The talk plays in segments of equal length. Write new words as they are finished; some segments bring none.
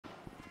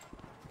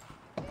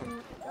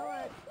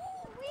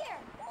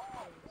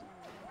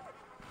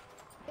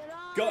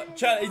God,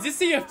 chat, is this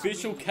the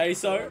official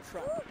CaseOh?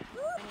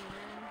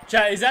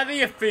 Chat, is that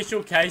the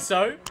official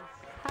CaseOh?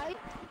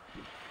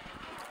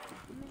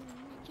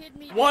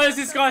 Why does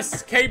this guy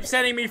keep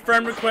sending me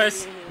friend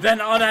requests, then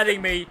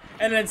unadding me,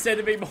 and then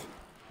sending me more?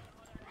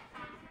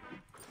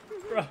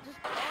 Bro.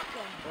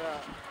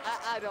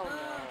 I don't know.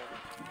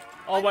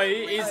 Oh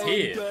wait, he is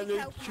here.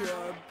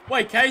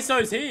 Wait,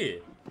 CaseOh's here.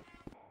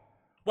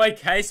 Wait,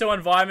 CaseOh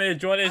invited me to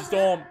join his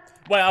dorm.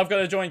 Wait, I've got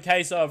to join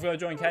CaseOh. I've got to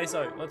join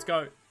CaseOh. Let's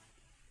go.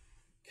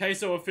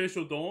 CaseOh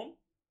official dorm.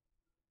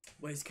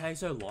 Wait, is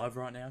CaseOh live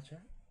right now,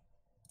 chat?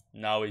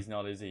 No, he's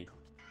not, is he?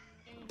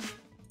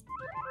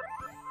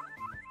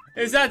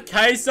 Is that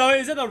CaseOh?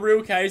 Is that the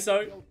real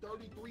CaseOh?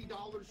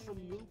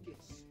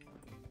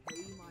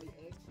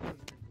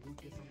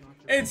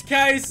 It's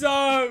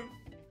CaseOh!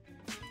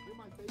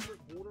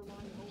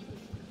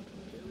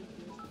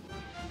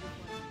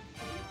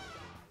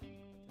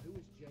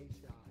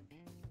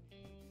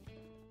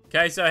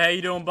 CaseOh, how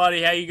you doing,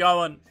 buddy? How you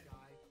going?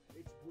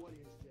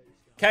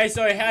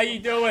 CaseOh, how you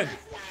doing?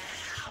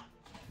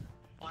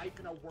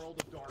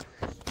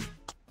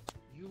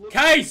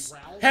 Case!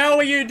 How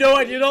are you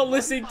doing? You're not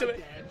listening to me.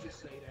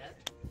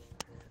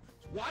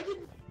 Why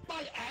didn't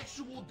my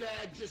actual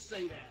dad just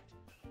say that?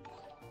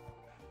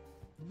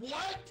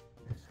 What?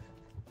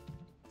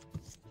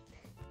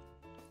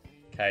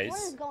 Case.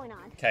 What is going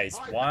on? Case,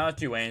 why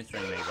aren't you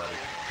answering me, buddy?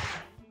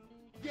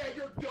 Yeah,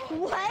 you're done.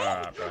 What?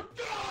 Alright, bro.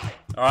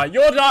 Alright,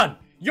 you're done!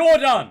 You're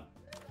done!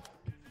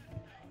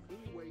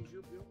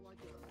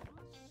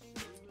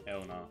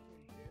 Hell no.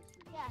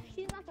 Yeah,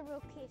 she's not the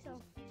real CaseOh.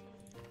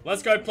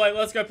 Let's go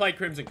play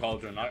Crimson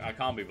Cauldron. I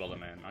can't be bothered,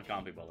 man. I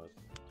can't be bothered.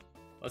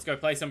 Let's go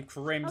play some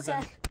Crimson.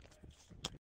 Okay.